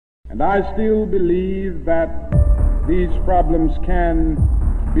And I still believe that these problems can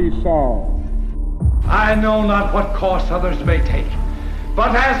be solved. I know not what course others may take,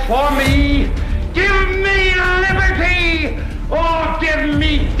 but as for me, give me liberty or give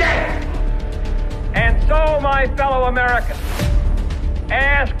me death. And so, my fellow Americans,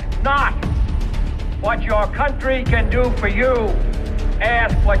 ask not what your country can do for you,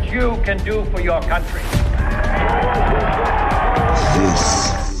 ask what you can do for your country.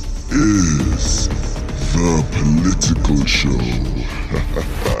 This is The Political Show.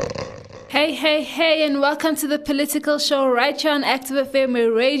 Hey, and welcome to The Political Show right here on Active FM,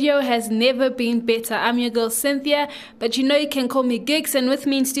 where radio has never been better. I'm your girl Cynthia, but you know you can call me Gigs, and with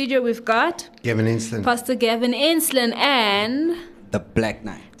me in studio we've got Gavin Ensslin, Pastor Gavin Ensslin, and The Black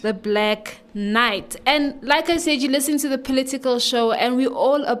Knight. The Black Knight. And like I said, you listen to The Political Show, and we're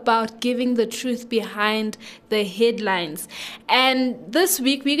all about giving the truth behind the headlines. And this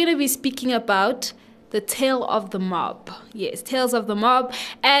week we're going to be speaking about the tale of the mob. Yes, tales of the mob.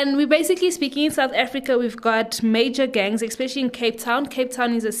 And we're basically speaking in South Africa, we've got major gangs, especially in Cape Town. Cape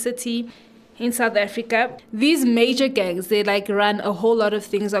Town is a city in South Africa. These major gangs, they run a whole lot of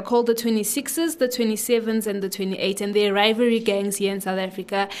things. Are called the 26s, the 27s, and the 28. And they're rivalry gangs here in South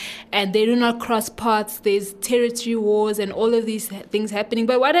Africa. And they do not cross paths. There's territory wars and all of these things happening.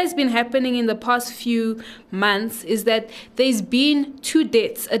 But what has been happening in the past few months is that there's been two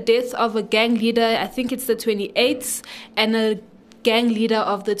deaths. A death of a gang leader, I think it's the 28s, and a gang leader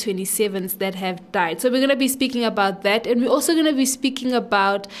of the 27s that have died. So we're going to be speaking about that, and we're also going to be speaking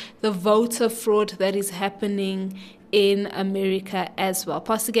about the voter fraud that is happening in America as well.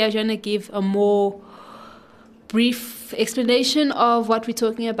 Pastor Gav, do you want to give a more brief explanation of what we're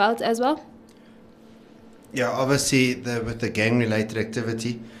talking about as well? Yeah, obviously with the gang-related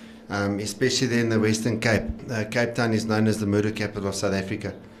activity, especially there in the Western Cape. Cape Town is known as the murder capital of South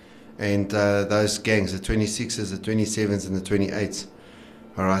Africa. And those gangs, the 26s, the 27s, and the 28s.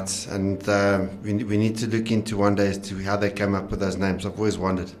 All right. And we need to look into one day as to how they came up with those names. I've always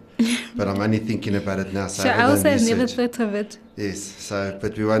wondered. But I'm only thinking about it now. So I also have never thought of it. Yes. So,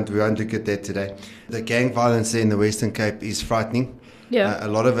 but we won't look at that today. The gang violence there in the Western Cape is frightening. Yeah. A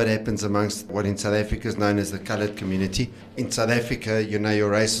lot of it happens amongst what in South Africa is known as the coloured community. In South Africa,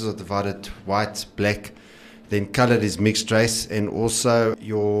 your races are divided: white, black. Then coloured is mixed race, and also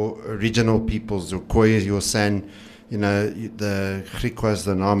your original peoples, your Khoi, your San, the Griquas,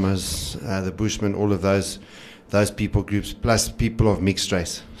 the Namas, the Bushmen, all of those people groups, plus people of mixed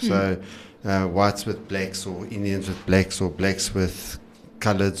race. So whites with blacks, or Indians with blacks, or blacks with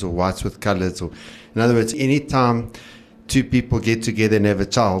coloureds, or whites with coloureds. Or, in other words, any time two people get together and have a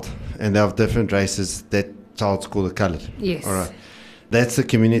child, and they're of different races, that child's called a coloured. Yes. All right. That's the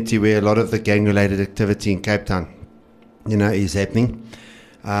community where a lot of the gang-related activity in Cape Town, is happening.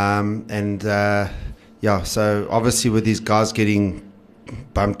 So obviously with these guys getting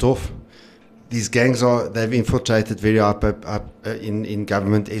bumped off, these gangs they've infiltrated very up in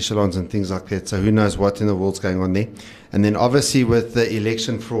government echelons and things like that. So who knows what in the world's going on there. And then obviously with the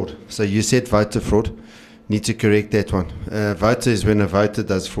election fraud. So you said voter fraud. Need to correct that one. Voter is when a voter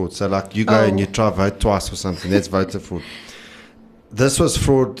does fraud. So like you go and you try vote twice or something. That's voter fraud. This was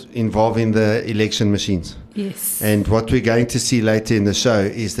fraud involving the election machines. Yes. And what we're going to see later in the show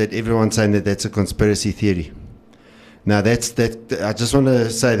is that everyone's saying that that's a conspiracy theory. Now, I just want to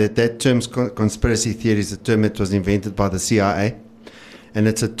say that term conspiracy theory is a term that was invented by the CIA. And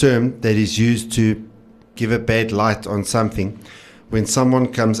it's a term that is used to give a bad light on something. When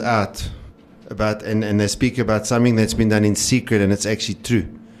someone comes out about and they speak about something that's been done in secret and it's actually true.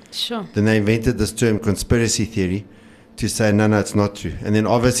 Sure. Then they invented this term conspiracy theory to say, no, it's not true. And then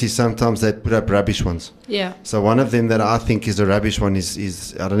obviously sometimes they put up rubbish ones. Yeah. So one of them that I think is a rubbish one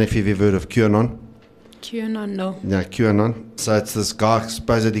is I don't know if you've ever heard of QAnon. QAnon, no. Yeah, QAnon. So it's this guy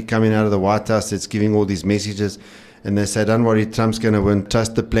supposedly coming out of the White House that's giving all these messages. And they say, don't worry, Trump's going to win.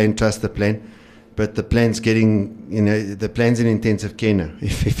 Trust the plan, trust the plan. But the plan's the plan's in intensive care now,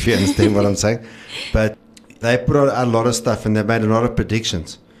 if you understand what I'm saying. But they put out a lot of stuff and they made a lot of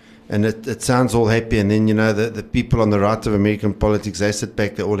predictions. And it sounds all happy, and then, the people on the right of American politics, they sit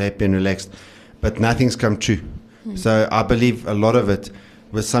back, they're all happy and relaxed. But nothing's come true. So I believe a lot of it,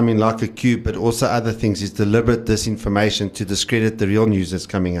 with something like a coup, but also other things, is deliberate disinformation to discredit the real news that's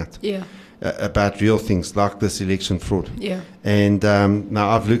coming out. Yeah. About real things like this election fraud. Yeah. And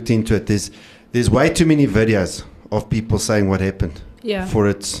now I've looked into it. There's way too many videos of people saying what happened. Yeah. For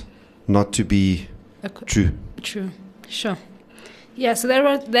it not to be true. True. Sure. Yeah, so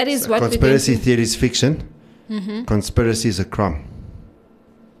that is what conspiracy theory is fiction. Mm-hmm. Conspiracy is a crime.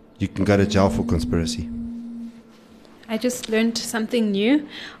 You can go to jail for conspiracy. I just learned something new.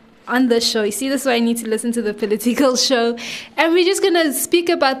 on the show. You see, this is why I need to listen to the political show. And we're just going to speak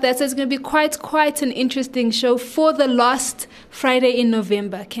about that. So it's going to be quite an interesting show for the last Friday in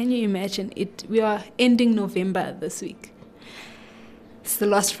November. Can you imagine it? We are ending November this week. It's the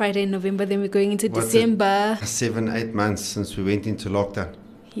last Friday in November. Then we're going into December. 7-8 months since we went into lockdown.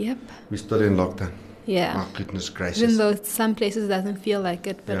 Yep. We're still in lockdown. Yeah. Oh, goodness gracious. Even though some places doesn't feel like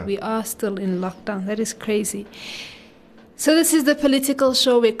it, but Yeah. we are still in lockdown. That is crazy. So this is the political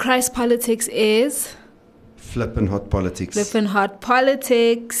show where Christ Politics is Flippin' hot politics. Flippin' Hot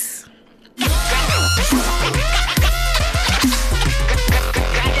Politics.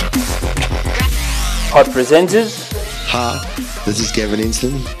 Hot presenters, Hi, this is Gavin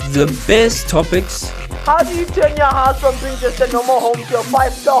Inston. the best topics, How do you turn your house from being just a normal home to a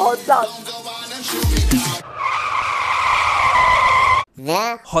 5-star hotel?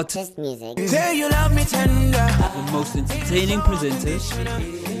 The hottest music. the most entertaining presenters,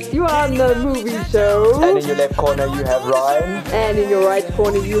 You are on the movie show. And in your left corner you have Ryan. And in your right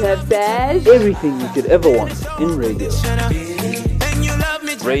corner you have Dash. everything you could ever want in radio.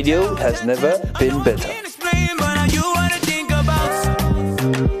 Radio has never been better.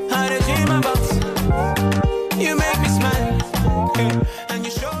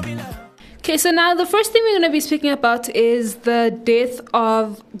 Okay, so now the first thing we're going to be speaking about is the death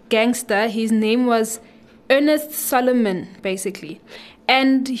of Gangster. His name was Ernest Solomon, basically.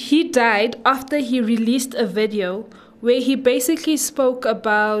 And he died after he released a video where he basically spoke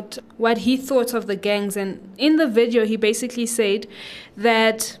about what he thought of the gangs. And in the video, he basically said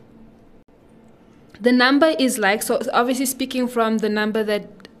that the number is like, so obviously speaking from the number that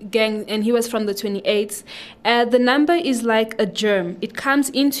gang, and he was from the 28s, the number is like a germ. It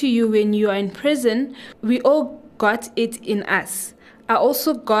comes into you when you are in prison. We all got it in us. I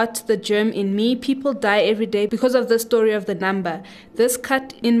also got the germ in me. People die every day because of the story of the number. This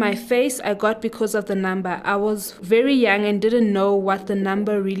cut in my face I got because of the number. I was very young and didn't know what the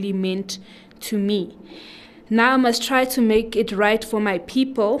number really meant to me. Now I must try to make it right for my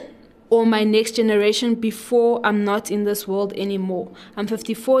people or my next generation before I'm not in this world anymore. I'm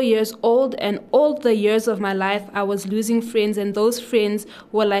 54 years old, and all the years of my life I was losing friends, and those friends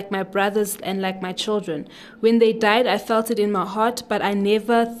were like my brothers and like my children. When they died, I felt it in my heart, but I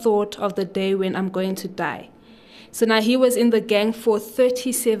never thought of the day when I'm going to die. So now he was in the gang for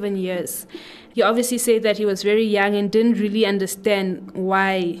 37 years. He obviously said that he was very young and didn't really understand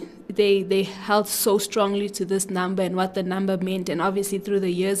why they held so strongly to this number and what the number meant, and obviously through the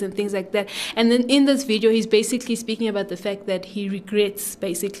years and things like that. And then in this video, he's basically speaking about the fact that he regrets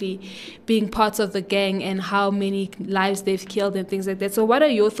basically being part of the gang and how many lives they've killed and things like that. So what are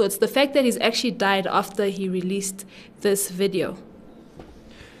your thoughts? The fact that he's actually died after he released this video.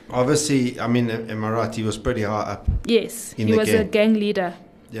 Obviously, I mean, am I right? He was pretty high up. Yes, In he the was a gang. gang leader.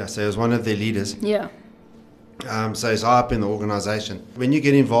 Yeah, so he was one of their leaders. Yeah. So he's high up in the organization. When you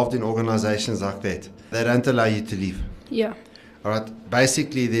get involved in organizations like that, they don't allow you to leave. Yeah. All right.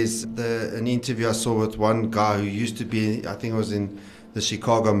 Basically, there's an interview I saw with one guy who used to be, I think it was in the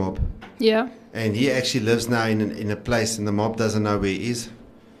Chicago mob. Yeah. And he actually lives now in a place, and the mob doesn't know where he is,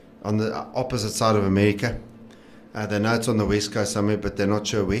 on the opposite side of America. They know it's on the West Coast somewhere, but they're not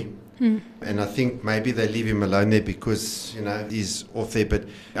sure where. And I think maybe they leave him alone there because, you know, he's off there. But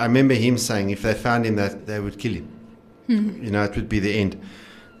I remember him saying if they found him, that they would kill him. You know, it would be the end.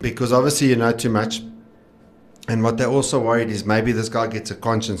 Because obviously you know too much. And what they're also worried is maybe this guy gets a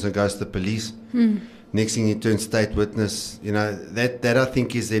conscience and goes to the police. Next thing he turns state witness. You know, that I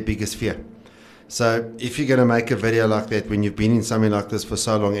think is their biggest fear. So if you're going to make a video like that when you've been in something like this for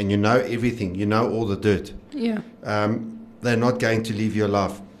so long and you know everything, you know all the dirt, Yeah. they're not going to leave you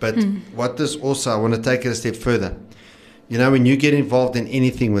alive. But what this also, I want to take it a step further. You know, when you get involved in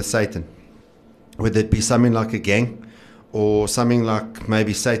anything with Satan, whether it be something like a gang or something like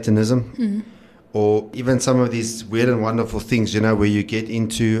maybe Satanism, or even some of these weird and wonderful things, you know, where you get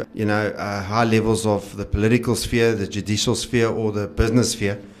into, you know, high levels of the political sphere, the judicial sphere, or the business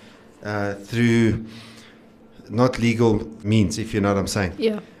sphere, through not legal means, if you know what I'm saying.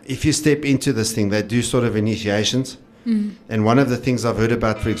 Yeah. If you step into this thing, they do sort of initiations. And one of the things I've heard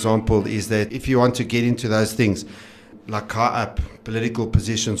about, for example, is that if you want to get into those things, like high up political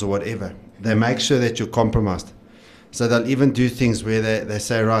positions or whatever, they make sure that you're compromised. So they'll even do things where they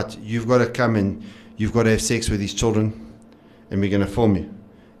say, right, you've got to come and you've got to have sex with these children and we're going to film you.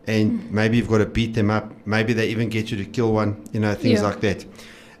 And maybe you've got to beat them up. Maybe they even get you to kill one, you know, things like that.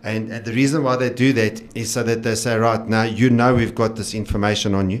 And the reason why they do that is so that they say, right, now you know we've got this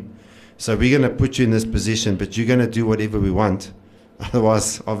information on you. So we're going to put you in this position, but you're going to do whatever we want.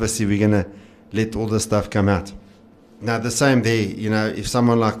 Otherwise, obviously, we're going to let all this stuff come out. Now, the same there, if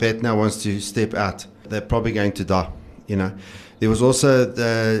someone like that now wants to step out, they're probably going to die, There was also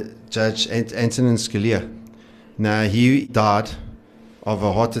the Judge Antonin Scalia. Now, he died of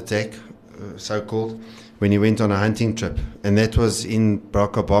a heart attack, so-called, when he went on a hunting trip. And that was in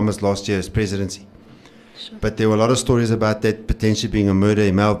Barack Obama's last year's presidency. Sure. But there were a lot of stories about that potentially being a murder.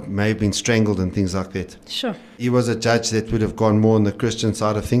 He may have been strangled and things like that. Sure. He was a judge that would have gone more on the Christian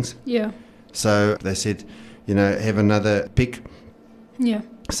side of things. Yeah. So they said, have another pick. Yeah.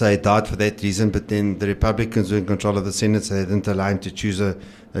 So he died for that reason, but then the Republicans were in control of the Senate, so they didn't allow him to choose a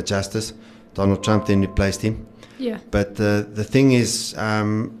justice. Donald Trump then replaced him. Yeah. But the thing is,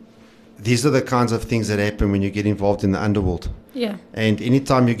 these are the kinds of things that happen when you get involved in the underworld. Yeah. And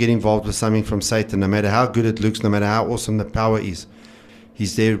anytime you get involved with something from Satan, no matter how good it looks, no matter how awesome the power is,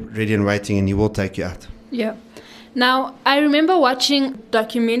 he's there ready and waiting, and he will take you out. Yeah. Now, I remember watching a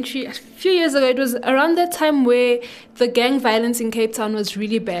documentary a few years ago. It was around that time where the gang violence in Cape Town was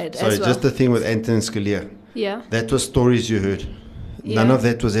really bad as well. Sorry, just the thing with Antonin Scalia. Yeah. That was stories you heard. Yeah. None of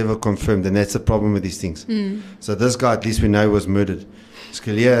that was ever confirmed, and that's the problem with these things. So this guy, at least we know, was murdered.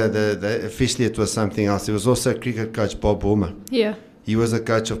 Scalia, officially it was something else. There was also a cricket coach, Bob Woolmer. Yeah. He was a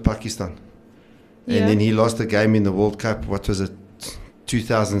coach of Pakistan. Yeah. And then he lost a game in the World Cup,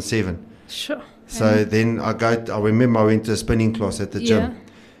 2007. Sure. So then I remember I went to a spinning class at the gym.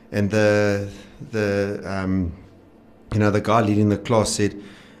 And the guy leading the class said,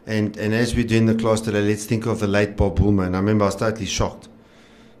 and as we're doing the class today, let's think of the late Bob Woolmer. And I remember I was totally shocked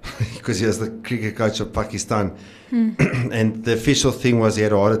because he was the cricket coach of Pakistan. And the official thing was he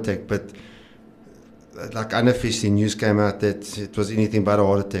had a heart attack, but like unofficially news came out that it was anything but a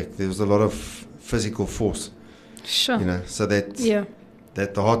heart attack. There was a lot of physical force. Sure. So that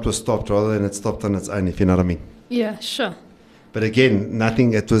the heart was stopped rather than it stopped on its own, if you know what I mean. Yeah, sure. But again,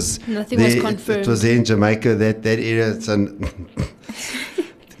 nothing was confirmed. It was there in Jamaica, that area. It's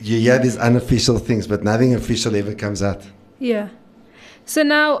you hear these unofficial things, but nothing official ever comes out. Yeah. So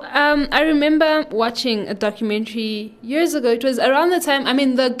now, I remember watching a documentary years ago. It was around the time,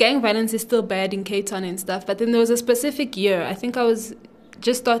 the gang violence is still bad in Cape Town and stuff, but then there was a specific year, I think I was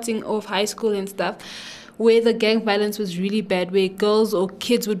just starting off high school and stuff, where the gang violence was really bad, where girls or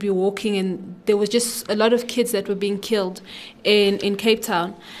kids would be walking and there was just a lot of kids that were being killed in Cape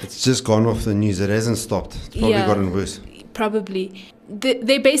Town. It's just gone off the news. It hasn't stopped. It's probably gotten worse. Probably.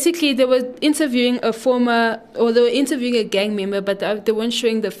 They were interviewing they were interviewing a gang member, but they weren't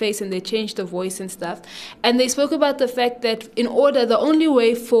showing the face and they changed the voice and stuff. And they spoke about the fact that the only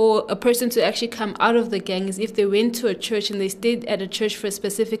way for a person to actually come out of the gang is if they went to a church and they stayed at a church for a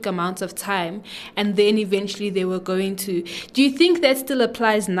specific amount of time, and then eventually they were going to. Do you think that still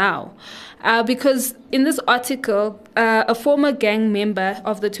applies now? Because in this article, a former gang member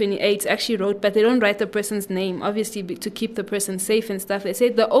of the 28 actually wrote, but they don't write the person's name, obviously to keep the person safe and stuff. They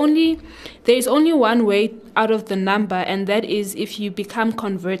said there is only one way out of the number, and that is if you become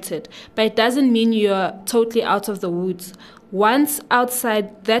converted. But it doesn't mean you're totally out of the woods. Once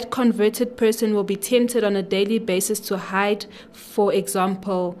outside, that converted person will be tempted on a daily basis to hide, for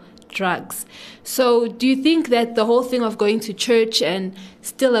example, drugs. So do you think that the whole thing of going to church and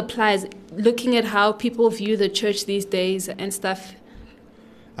still applies, looking at how people view the church these days and stuff?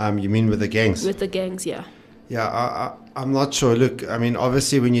 You mean with the gangs? With the gangs, yeah. Yeah, I'm not sure. Look,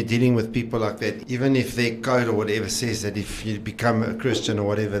 obviously when you're dealing with people like that, even if their code or whatever says that if you become a Christian or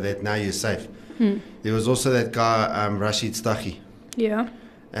whatever, that now you're safe. There was also that guy, Rashid Staghi. Yeah.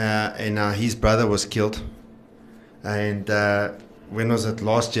 And his brother was killed. And when was it?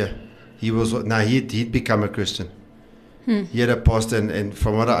 Last year. He'd become a Christian. He had a pastor, and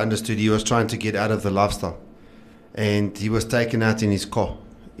from what I understood, he was trying to get out of the lifestyle. And he was taken out in his car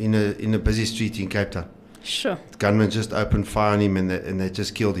in a busy street in Cape Town. Sure. The gunmen just opened fire on him and they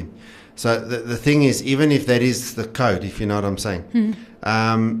just killed him. So the thing is, even if that is the code, if you know what I'm saying,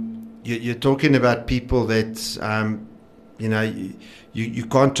 you're talking about people that, you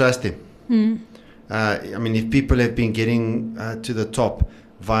can't trust them. If people have been getting to the top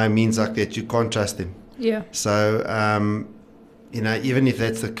via means like that, you can't trust them. Yeah. So, even if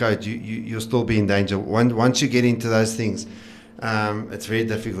that's the code, you'll still be in danger. Once you get into those things, it's very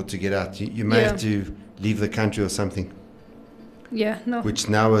difficult to get out. You may have to leave the country or something. Yeah, no. Which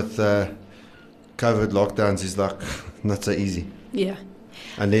now with COVID lockdowns is like not so easy. Yeah.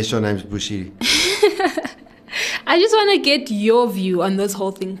 Unless your name's Bushiri. I just want to get your view on this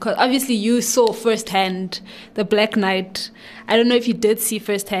whole thing, because obviously you saw firsthand the Black Knight. I don't know if you did see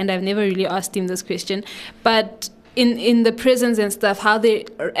firsthand. I've never really asked him this question. But in the prisons and stuff, how they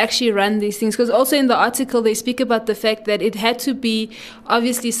actually run these things. Because also in the article, they speak about the fact that it had to be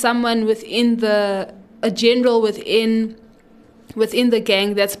obviously someone within the a general within the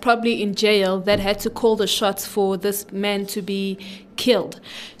gang that's probably in jail that had to call the shots for this man to be killed.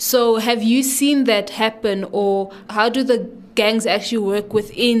 So have you seen that happen, or how do the gangs actually work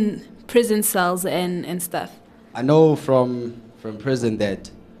within prison cells and stuff? I know from prison that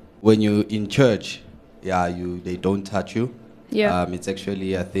when you're in church, they don't touch you. Yeah. It's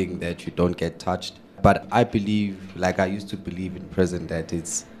actually a thing that you don't get touched. But I believe, like I used to believe in prison, that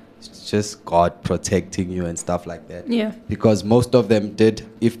it's just God protecting you and stuff like that. Yeah. Because most of them did,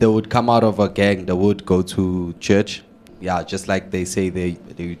 if they would come out of a gang, they would go to church. Yeah, just like they say they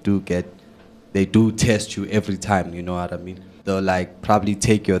do test you every time, you know what I mean? They'll like probably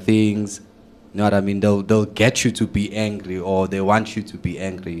take your things, you know what I mean? They'll get you to be angry, or they want you to be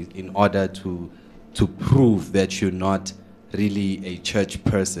angry in order to prove that you're not really a church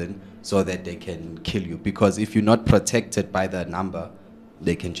person, so that they can kill you. Because if you're not protected by the number,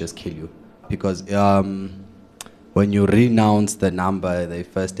 they can just kill you. Because when you renounce the number, they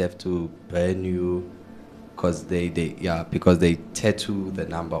first have to burn you, because they tattoo the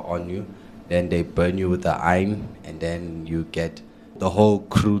number on you. Then they burn you with the iron, and then you get the whole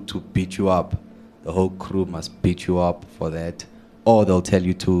crew to beat you up. The whole crew must beat you up for that. Or they'll tell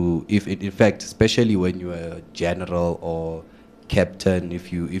you to, in fact, especially when you're a general or captain,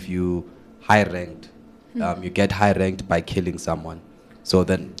 if you high ranked, you get high ranked by killing someone. So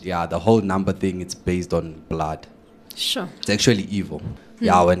then, the whole number thing, it's based on blood. Sure. It's actually evil.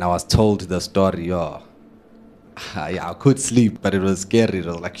 Yeah, when I was told the story, I could sleep, but it was scary. It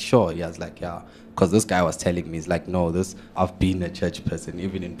was like, sure. Yeah, I was like, yeah. Because this guy was telling me, he's like, no, I've been a church person.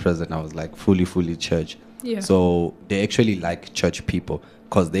 Even in prison, I was like fully church. Yeah. So they actually like church people,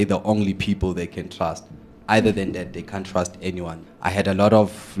 because they're the only people they can trust. Other than that, they can't trust anyone. I had a lot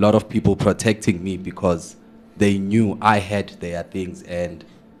of people protecting me, because they knew I had their things, and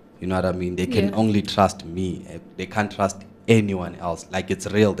you know what I mean? They can only trust me. They can't trust anyone else. Like, it's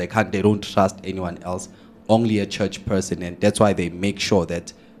real. They don't trust anyone else. Only a church person. And that's why they make sure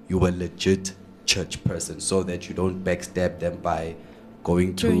that you're a legit church person, so that you don't backstab them by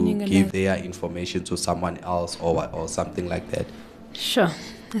going to give their information to someone else or something like that. Sure.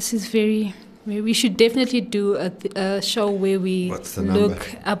 This is very... We should definitely do a show where we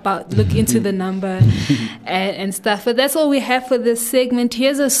look into the number and stuff. But that's all we have for this segment.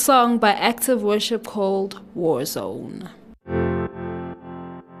 Here's a song by Active Worship called Warzone.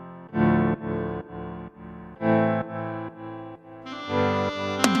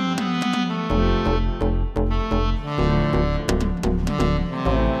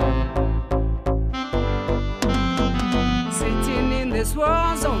 Sitting in this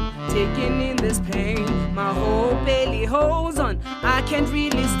war zone, taking in this pain, my whole belly holds on. I can't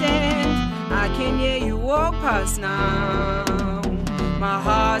really stand. I can hear you walk past now. My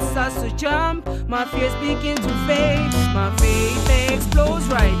heart starts to jump, my fears begin to fade. My faith explodes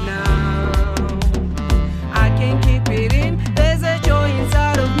right now. I can't keep it in, there's a joy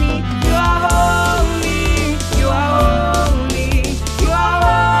inside of me. You are holy, you are holy, you are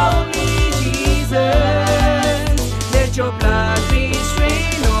holy, Jesus. Let your blood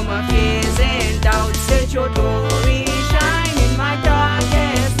restrain all my fears and doubts. Let your glory shine in my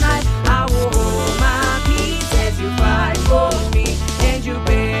darkest night. I will hold my peace as you fight for me, and you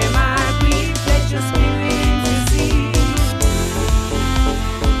bear my grief. Let your spirit intercede.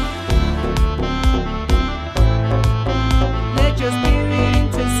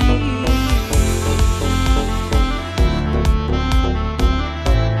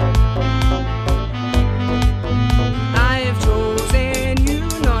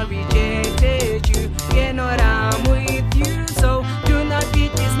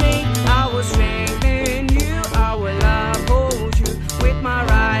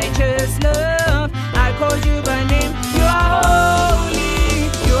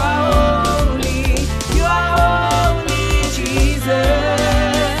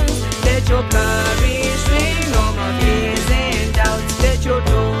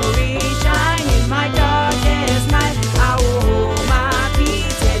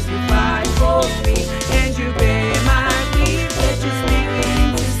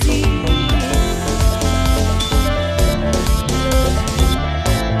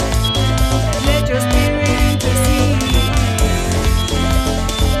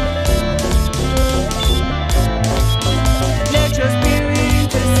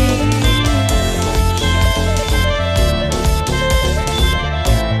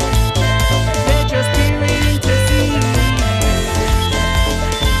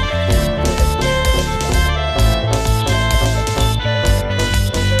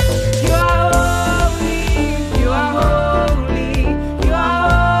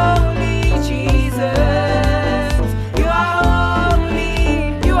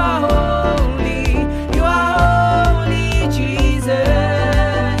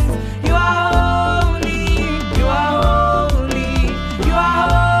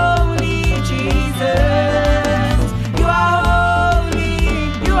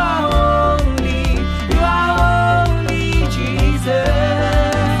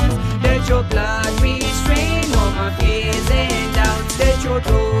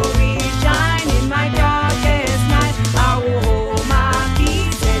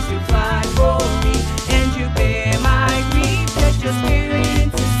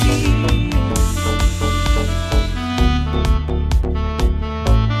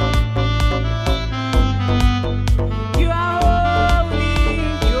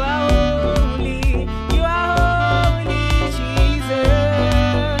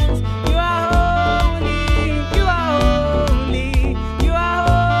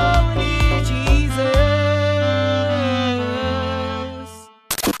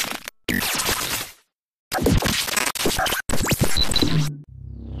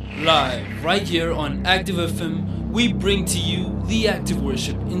 Live, right here on Active FM, we bring to you the Active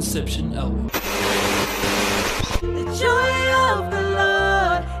Worship Inception album. The joy of the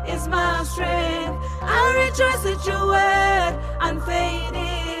Lord is my strength. I rejoice at your word,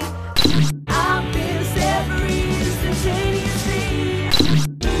 unfading. I've been set free instantaneously.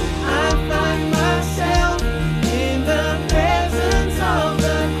 I find myself in the presence of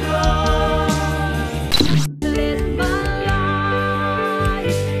the cross. Let my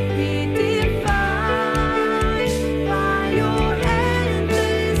life be defined by your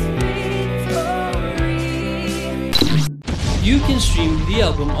endless victory. You can stream the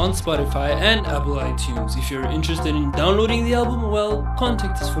album on Spotify and Apple iTunes. If you're interested in downloading the album, well,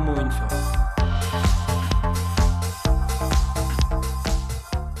 contact us for more info.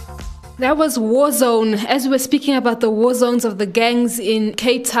 That was Warzone. As we were speaking about the war zones of the gangs in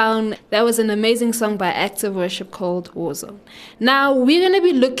Cape Town, that was an amazing song by Active Worship called Warzone. Now, we're going to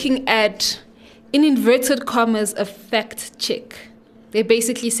be looking at, in inverted commas, a fact check. They're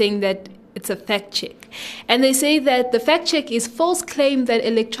basically saying that it's a fact check. And they say that the fact check is false claim that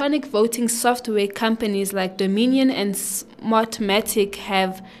electronic voting software companies like Dominion and Smartmatic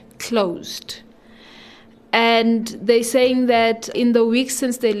have closed. And they're saying that in the weeks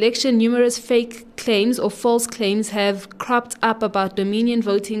since the election, numerous fake claims or false claims have cropped up about Dominion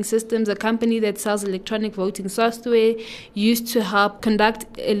Voting Systems, a company that sells electronic voting software used to help conduct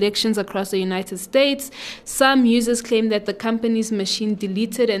elections across the United States. Some users claim that the company's machine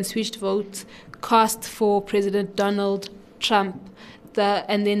deleted and switched votes cast for President Donald Trump.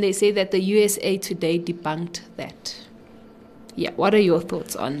 And then they say that the USA Today debunked that. Yeah, what are your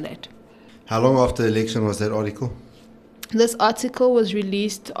thoughts on that? How long after the election was that article? This article was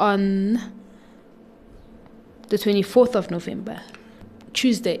released on the 24th of November.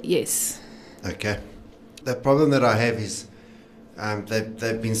 Tuesday, yes. Okay. The problem that I have is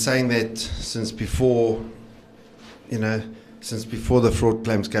they've been saying that since before the fraud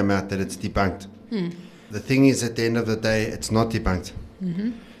claims came out, that it's debunked. The thing is, at the end of the day, it's not debunked.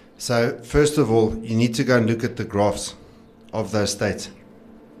 Mm-hmm. So, first of all, you need to go and look at the graphs of those states.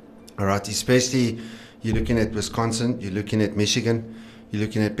 All right, especially you're looking at Wisconsin, you're looking at Michigan, you're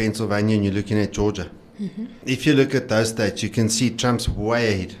looking at Pennsylvania, and you're looking at Georgia. Mm-hmm. If you look at those states, you can see Trump's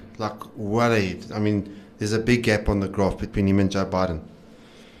way ahead, like way ahead. I mean, there's a big gap on the graph between him and Joe Biden.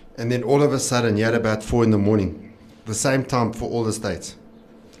 And then all of a sudden, you had about 4 a.m, the same time for all the states.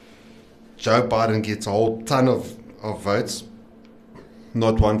 Joe Biden gets a whole ton of votes,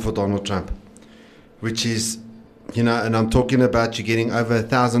 not one for Donald Trump, which is, and I'm talking about you getting over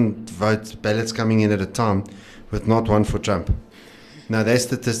 1,000 votes, ballots coming in at a time with not one for Trump. Now, that's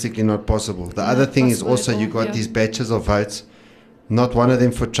statistically not possible. The other thing is also you got these batches of votes, not one of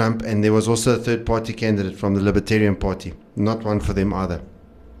them for Trump, and there was also a third-party candidate from the Libertarian Party, not one for them either.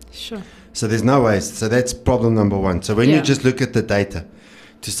 Sure. So there's no ways. So that's problem number one. So when you just look at the data,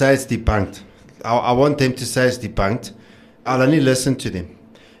 to say it's debunked, I want them to say it's debunked. I'll only listen to them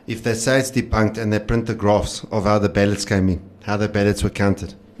if they say it's debunked and they print the graphs of how the ballots came in, how the ballots were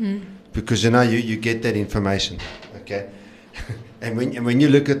counted. Because you get that information, okay? and when you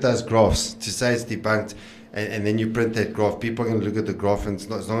look at those graphs, to say it's debunked, and then you print that graph, people are going to look at the graph and it's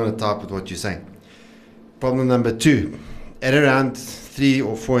not going to type with what you're saying. Problem number two, at around 3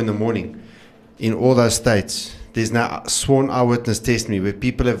 or 4 a.m, in all those states, there's now sworn eyewitness testimony where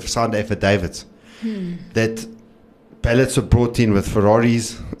people have signed affidavits that ballots were brought in with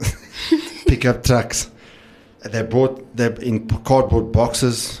Ferraris, pickup trucks. They're in cardboard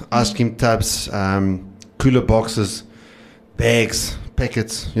boxes, ice cream tubs, cooler boxes, bags,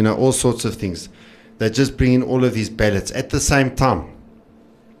 packets, all sorts of things. They just bring in all of these ballots at the same time.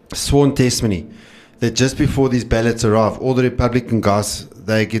 Sworn testimony that just before these ballots arrive, all the Republican guys,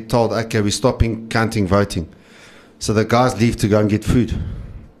 they get told, okay, we're stopping counting voting. So the guys leave to go and get food.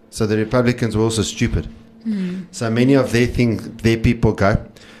 So the Republicans were also stupid. So many of their people go.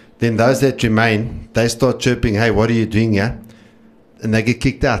 Then those that remain, they start chirping, hey, what are you doing here? And they get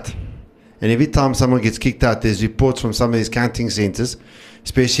kicked out. And every time someone gets kicked out, there's reports from some of these counting centers,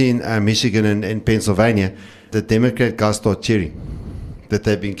 especially in Michigan and Pennsylvania, the Democrat guys start cheering that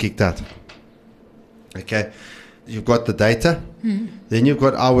they've been kicked out. Okay, you've got the data. Then you've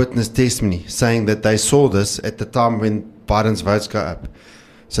got eyewitness testimony saying that they saw this at the time when Biden's votes go up.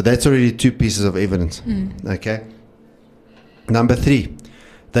 So that's already 2 pieces of evidence. Okay. Number 3,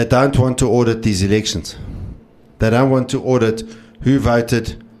 they don't want to audit these elections. They don't want to audit who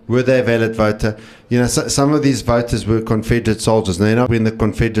voted, were they a valid voter. Some of these voters were Confederate soldiers. And when the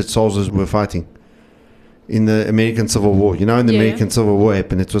Confederate soldiers were fighting in the American Civil War. When the American Civil War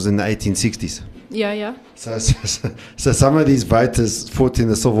happened, it was in the 1860s. Yeah, yeah. So some of these voters fought in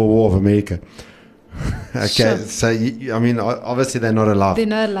the Civil War of America. Okay, Sure. so I mean, obviously they're not alive. They're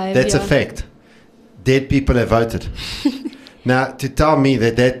not alive, That's a yeah. fact. Dead people have voted. Now, to tell me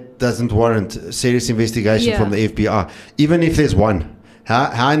that doesn't warrant serious investigation Yeah. from the FBI, even if there's one,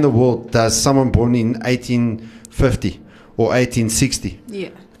 how in the world does someone born in 1850 or 1860 Yeah.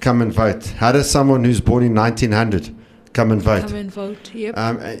 come and vote? How does someone who's born in 1900 come and vote? Come and vote. Yep.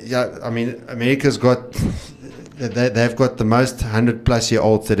 Yeah, I mean, America's got, they've got the most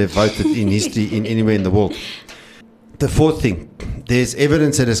 100-plus-year-olds that have voted in history in anywhere in the world. The fourth thing, there's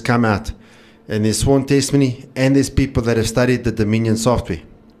evidence that has come out, and there's sworn testimony, and there's people that have studied the Dominion software.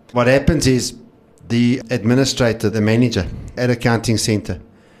 What happens is the administrator, the manager at Accounting Center,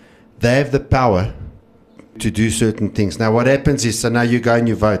 they have the power to do certain things. Now, what happens is, so now you go and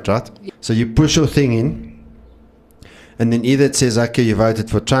you vote, right? So you push your thing in, and then either it says, okay, you voted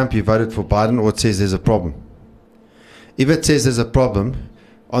for Trump, you voted for Biden, or it says there's a problem. If it says there's a problem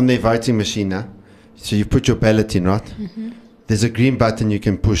on their voting machine now, so you put your ballot in, right? There's a green button you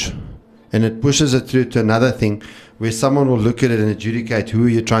can push. And it pushes it through to another thing where someone will look at it and adjudicate who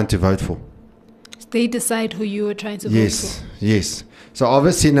you're trying to vote for. They decide who you are trying to vote Yes, yes. So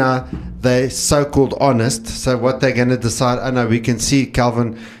obviously now they're so-called honest. So what they're going to decide, oh no, we can see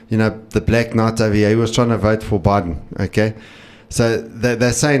Calvin, you know, the black knight over here, he was trying to vote for Biden, okay? So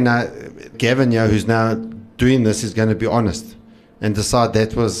they're saying now, Gavin, who's now doing this, is going to be honest and decide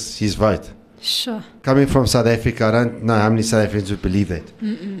that was his vote. for. Sure. Coming from South Africa, I don't know how many South Africans would believe that.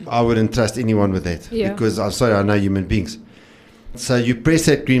 I wouldn't trust anyone with that Yeah. because, I'm sorry, I know human beings. So you press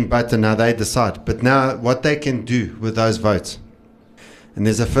that green button, now they decide. But now what they can do with those votes, and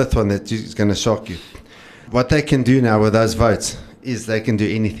there's a fifth one that is going to shock you. What they can do now with those votes is they can do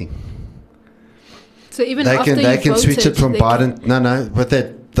anything. So even They after can you switch voted, it from they Biden. No, with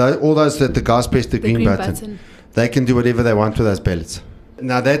that, all those that the guys press the green button, they can do whatever they want with those ballots.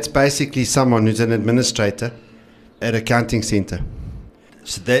 Now that's basically someone who's an administrator at Accounting Center.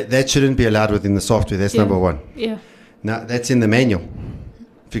 So that shouldn't be allowed within the software. That's Yeah. number one. Yeah. Now that's in the manual.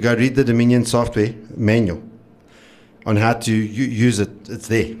 If you go read the Dominion software manual on how to use it, it's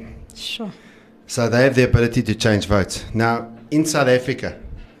there. Sure. So they have the ability to change votes. Now in South Africa,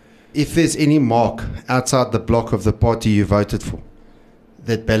 if there's any mark outside the block of the party you voted for,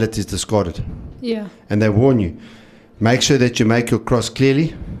 that ballot is discarded. Yeah. And they warn you, make sure that you make your cross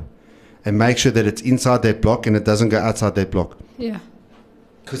clearly and make sure that it's inside that block and it doesn't go outside that block. Yeah.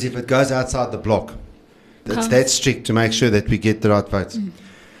 Because if it goes outside the block, it's Counts. that strict to make sure that we get the right votes.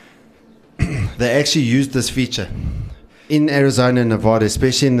 They actually used this feature in Arizona and Nevada,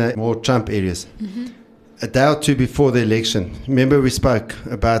 especially in the more Trump areas. A day or two before the election, remember we spoke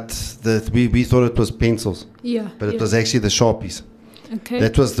about we thought it was pencils, Yeah. but it yeah. was actually the Sharpies. Okay.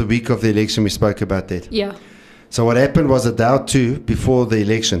 That was the week of the election we spoke about that. Yeah. So what happened was a day or two before the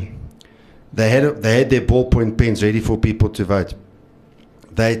election, they had their ballpoint pens ready for people to vote.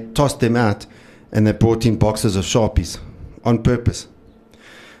 They tossed them out and they brought in boxes of Sharpies on purpose.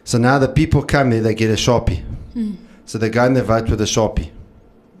 So now the people come there, they get a Sharpie. So they go and they vote with a Sharpie.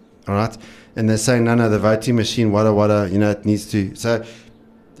 All right? And they're saying, no, the voting machine, wada, it needs to. So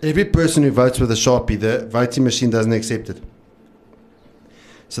every person who votes with a Sharpie, the voting machine doesn't accept it.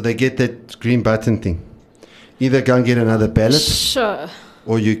 So they get that green button thing. Either go and get another ballot, Sure.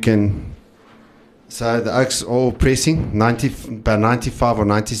 or you can. So the Oaks are all pressing. About 95 or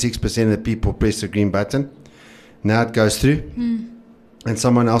 96% of the people press the green button. Now it goes through, and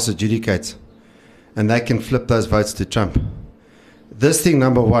someone else adjudicates, and they can flip those votes to Trump. This thing,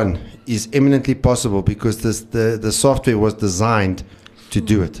 number one, is eminently possible because the software was designed to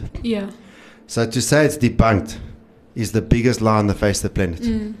do it. Yeah. So to say it's debunked is the biggest lie on the face of the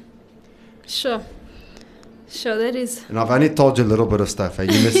planet. Sure. Sure, that is. And I've only told you a little bit of stuff. Eh?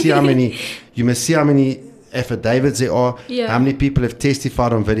 You must see how many affidavits there are, Yeah. how many people have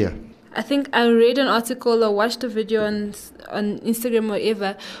testified on video. I think I read an article or watched a video on Instagram or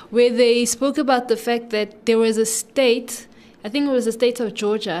whatever where they spoke about the fact that there was a state, I think it was the state of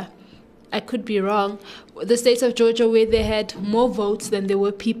Georgia, I could be wrong, the state of Georgia where they had more votes than there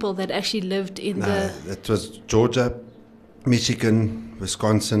were people that actually lived in the... It was Georgia, Michigan,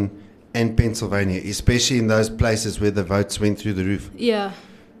 Wisconsin, and Pennsylvania, especially in those places where the votes went through the roof. Yeah.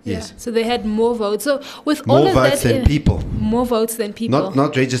 Yes. Yeah. So they had more votes. So with More all of votes that... than people. More votes than people.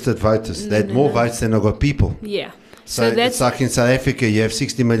 Not registered voters. They had more votes than they got people. Yeah. So it's like in South Africa, you have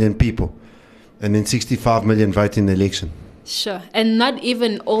 60 million people, and then 65 million vote in the election. Sure. And not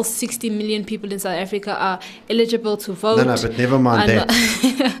even all 60 million people in South Africa are eligible to vote. No, but never mind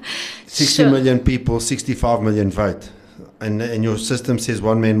that. 60 Sure. million people, 65 million vote. and your system says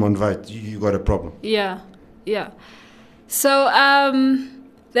one man, one vote, you got a problem. Yeah. So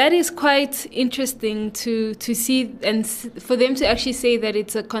that is quite interesting to see, and for them to actually say that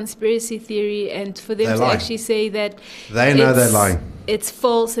it's a conspiracy theory, and for them to actually say that they know they're lying. It's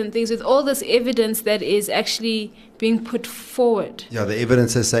false and things, with all this evidence that is actually being put forward. Yeah, the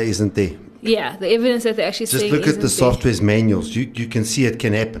evidence they say isn't there. Yeah, the evidence that they actually say isn't there. Just look at the software's manuals. You can see it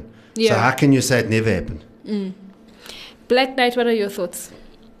can happen. Yeah. So how can you say it never happened? Black Knight, what are your thoughts?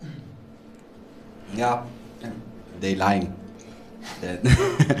 Yeah, they're lying.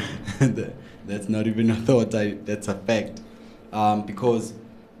 That's not even a thought. That's a fact. Because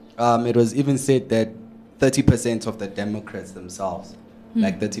it was even said that 30% of the Democrats themselves,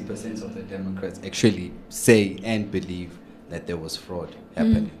 like 30% of the Democrats actually say and believe that there was fraud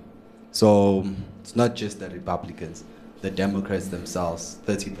happening. So it's not just the Republicans. The Democrats themselves,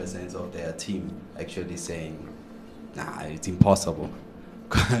 30% of their team actually saying, nah, it's impossible.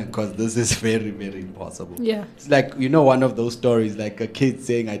 Because this is very, very impossible. Yeah. It's like, one of those stories, like a kid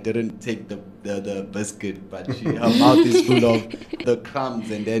saying, I didn't take the biscuit, but her mouth is full of the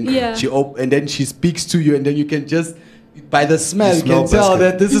crumbs, and then and then she speaks to you, and then you can just, by the smell, you can tell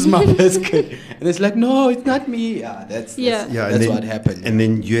that this is my biscuit. And it's like, no, it's not me. Yeah, that's what happened. And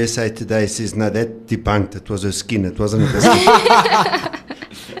then USA Today says, no, that debunked. It was her skin. It wasn't a biscuit.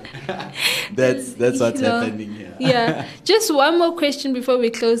 That's what's happening here. Yeah. Just one more question before we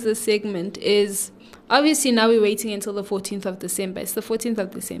close this segment is, obviously now we're waiting until the 14th of December. It's the 14th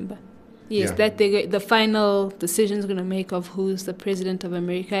of December. Yes, that the final decision is going to make of who's the president of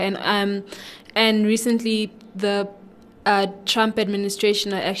America. And recently the Trump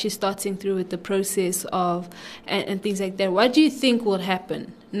administration are actually starting through with the process of and things like that. What do you think will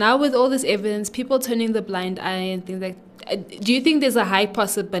happen now with all this evidence, people turning the blind eye and things like that? Do you think there's a high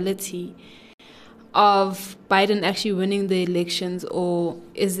possibility of Biden actually winning the elections, or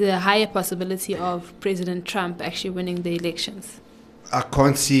is there a higher possibility of President Trump actually winning the elections? I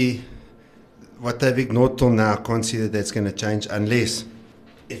can't see what they've ignored till now. I can't see that that's going to change unless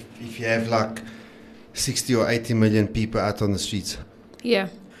if you have like 60 or 80 million people out on the streets. Yeah.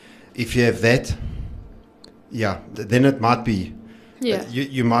 If you have that, then it might be. Yeah.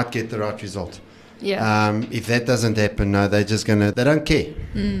 You might get the right result. Yeah. If that doesn't happen, no, they're just they don't care.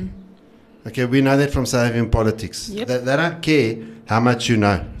 Okay, we know that from South African politics. Yep. They don't care how much you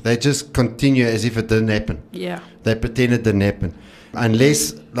know. They just continue as if it didn't happen. Yeah. They pretend it didn't happen.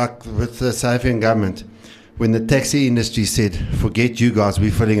 Unless, like with the South African government, when the taxi industry said, forget you guys,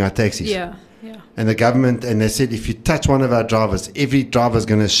 we're filling our taxis. Yeah. And the government, and they said, if you touch one of our drivers, every driver's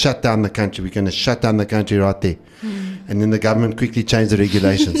going to shut down the country. We're going to shut down the country right there. And then the government quickly changed the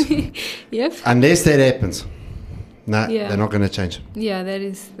regulations. Yep. Unless that happens, they're not going to change. Yeah, that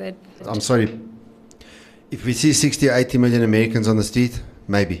is that. I'm sorry. If we see 60 or 80 million Americans on the street,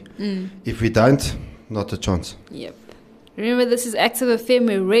 maybe. If we don't, not a chance. Yep. Remember, this is Active FM,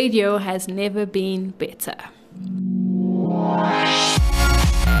 where radio has never been better.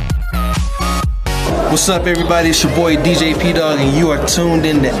 What's up, everybody? It's your boy DJ P Dog, and you are tuned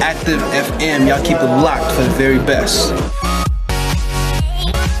in to Active FM. Y'all keep it locked for the very best.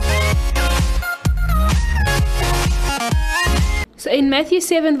 So in Matthew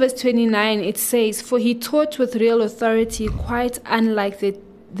 7 verse 29, it says, "For he taught with real authority, quite unlike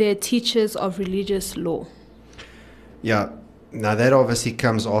their teachers of religious law." Yeah. Now that obviously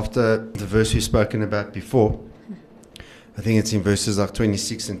comes after the verse we've spoken about before. I think it's in verses like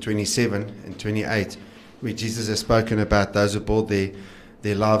 26 and 27 and 28, where Jesus has spoken about those who build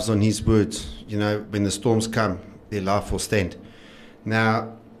their lives on his words. When the storms come, their life will stand.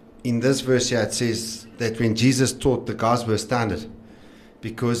 Now, in this verse here, it says that when Jesus taught, the guys were astounded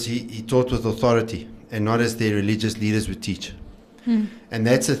because he taught with authority and not as their religious leaders would teach. And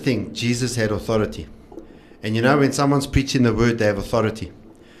that's the thing. Jesus had authority. And when someone's preaching the word, they have authority.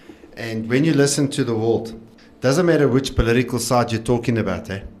 And when you listen to the world, doesn't matter which political side you're talking about,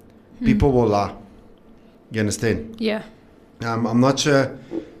 people will lie. You understand? Yeah. I'm not sure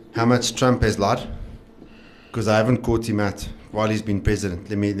how much Trump has lied, because I haven't caught him out while he's been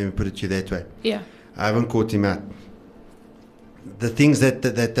president. Let me put it to you that way. Yeah. I haven't caught him out. The things that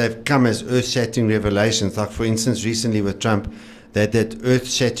they've come as earth-shattering revelations, like for instance recently with Trump, that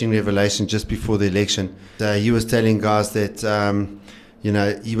earth-shattering revelation just before the election. He was telling guys that,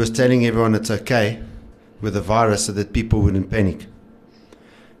 he was telling everyone it's okay with the virus so that people wouldn't panic.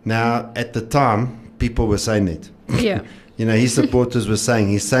 Now, at the time, people were saying that. Yeah. His supporters were saying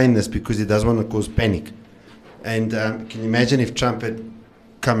he's saying this because he doesn't want to cause panic. And can you imagine if Trump had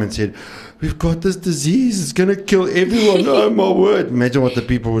come and said, we've got this disease, it's going to kill everyone. Oh, my word. Imagine what the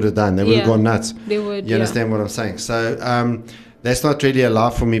people would have done. They would have gone nuts. They would, You understand what I'm saying? So that's not really a lie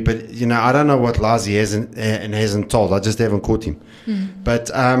for me, but, I don't know what lies he hasn't and hasn't told. I just haven't caught him. But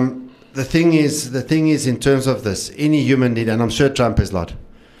the thing is, in terms of this, any human leader, and I'm sure Trump has lied.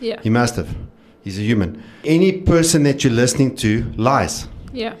 Yeah. He must have. He's a human. Any person that you're listening to lies.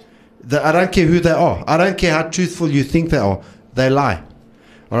 Yeah. I don't care who they are. I don't care how truthful you think they are. They lie.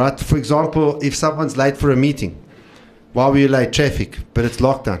 All right. For example, if someone's late for a meeting, why were you late? Traffic, but it's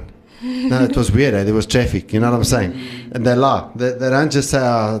lockdown. No, it was weird. There was traffic. You know what I'm saying? And they lie. They don't just say,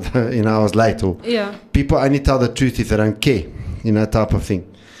 I was late. Or people only tell the truth if they don't care. Type of thing.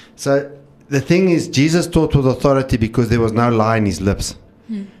 So the thing is, Jesus taught with authority because there was no lie in his lips.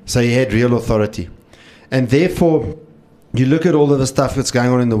 So he had real authority. And therefore, you look at all of the stuff that's going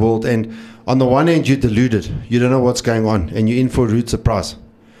on in the world, and on the one hand, you're deluded. You don't know what's going on, and you're in for a rude surprise.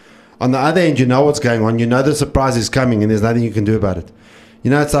 On the other hand, you know what's going on. You know the surprise is coming, and there's nothing you can do about it.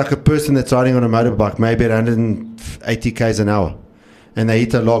 It's like a person that's riding on a motorbike, maybe at 180 k's an hour, and they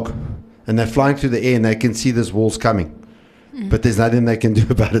hit a log, and they're flying through the air, and they can see this wall's coming. But there's nothing they can do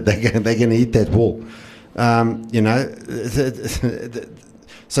about it. They're going to hit that wall.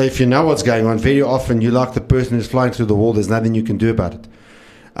 So if you know what's going on, very often you're like the person who's flying through the wall. There's nothing you can do about it.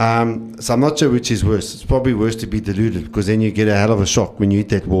 So I'm not sure which is worse. It's probably worse to be deluded, because then you get a hell of a shock when you hit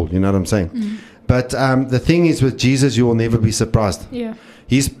that wall. You know what I'm saying? But the thing is, with Jesus, you will never be surprised. Yeah.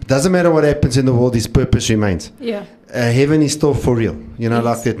 Doesn't matter what happens in the world, his purpose remains. Yeah. Heaven is still for real.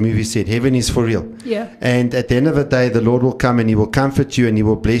 Like that movie said, heaven is for real. Yeah. And at the end of the day, the Lord will come and he will comfort you and he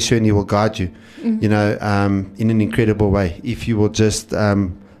will bless you and he will guide you, in an incredible way, if you will just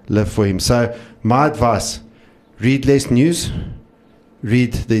live for him. So my advice, read less news,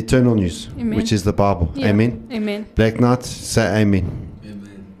 read the eternal news, which is the Bible. Yeah. Amen. Amen. Black Knight, say amen.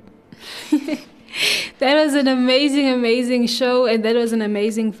 That was an amazing show, and that was an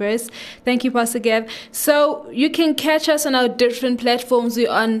amazing verse. Thank you, Pastor Gav. So you can catch us on our different platforms.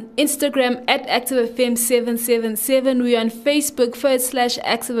 We're on Instagram at ActiveFM777. We're on Facebook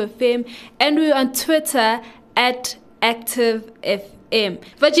 /ActiveFM, and we're on Twitter at ActiveFM.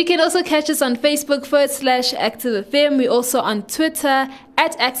 But you can also catch us on Facebook /ActiveFM. We're also on Twitter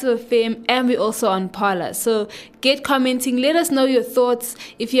at ActiveFM, and we're also on Parler. So get commenting. Let us know your thoughts.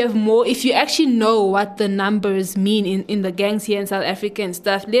 If you have more, if you actually know what the numbers mean in the gangs here in South Africa and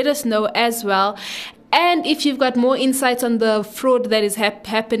stuff, let us know as well. And if you've got more insights on the fraud that is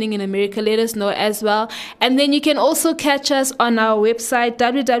happening in America, let us know as well. And then you can also catch us on our website,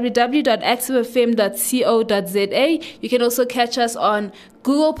 www.activefm.co.za. You can also catch us on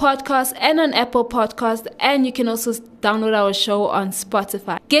Google Podcasts and on Apple Podcasts. And you can also download our show on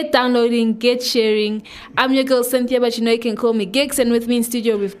Spotify. Get downloading, get sharing. I'm your girl Cynthia, but you can call me Gigs. And with me in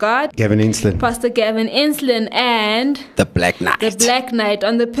studio, we've got Gavin Inslin, Pastor Gavin Inslin, and the Black Knight. The Black Knight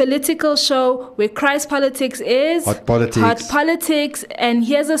on the political show where Christ politics is Hot Politics. Hot Politics. And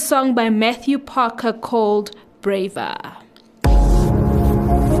here's a song by Matthew Parker called Braver.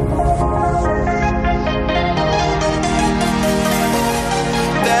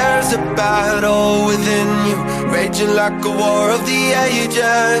 There's a battle within you, raging like a war of the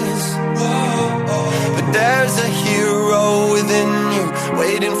ages. But there's a hero within you,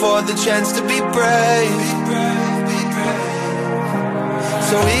 waiting for the chance to be brave.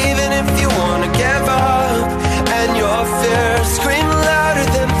 So even if you wanna give up and your fears scream louder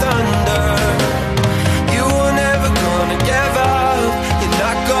than thunder, you are never gonna give up, you're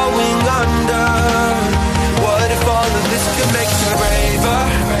not going under. What if all of this could make you braver,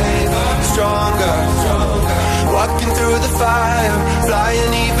 stronger, walking through the fire,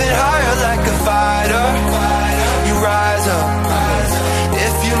 flying even higher like a fighter. You rise up,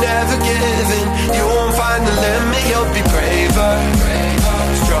 if you never give in, you won't find the limit, you'll be braver,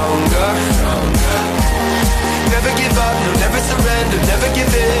 stronger. Never give up, no, never surrender, never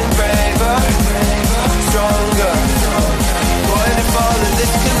give in, braver, stronger. What if all of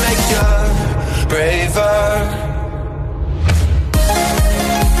this can make you braver?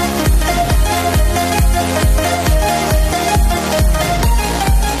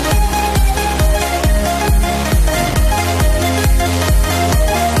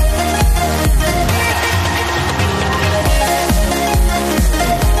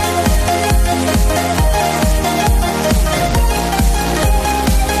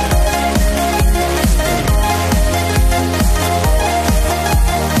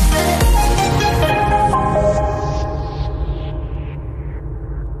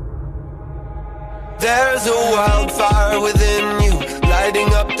 There's a wildfire within you,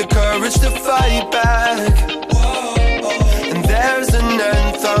 lighting up the courage to fight back. And there's an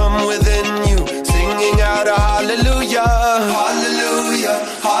anthem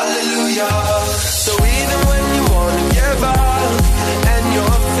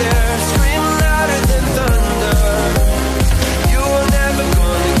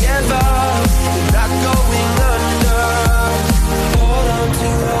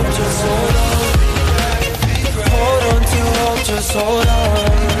hold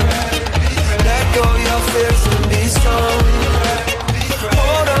on. Let go your fears and be strong.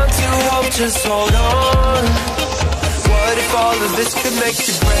 Hold on to hope, just hold on. What if all of this could make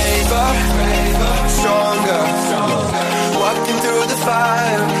you braver, stronger? Walking through the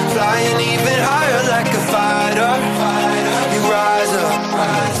fire, flying even higher like a fighter. You rise up.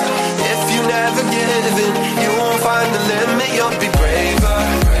 If you never give in, you won't find the limit. You'll be braver,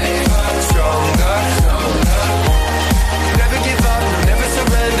 stronger. Never give up, never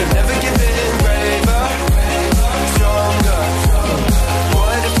surrender, never give in. Braver, stronger.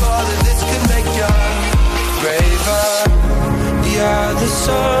 What if all of this could make you braver? Yeah, the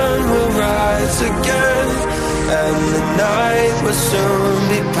sun will rise again, and the night will soon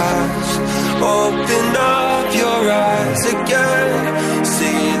be past. Open up your eyes again,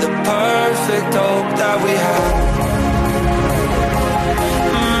 see the perfect hope that we have.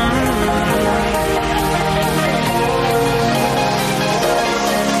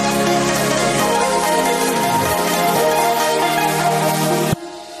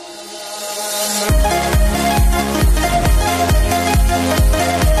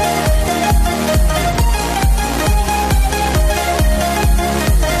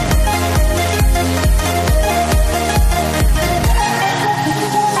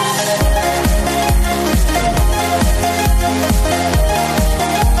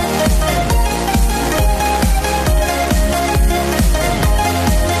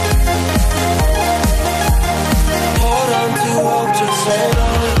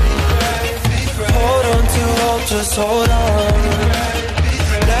 Just hold on.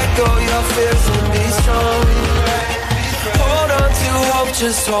 Let go your fears and be strong. Hold on to hope,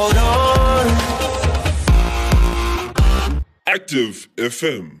 just hold on. Active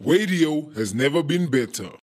FM. Radio has never been better.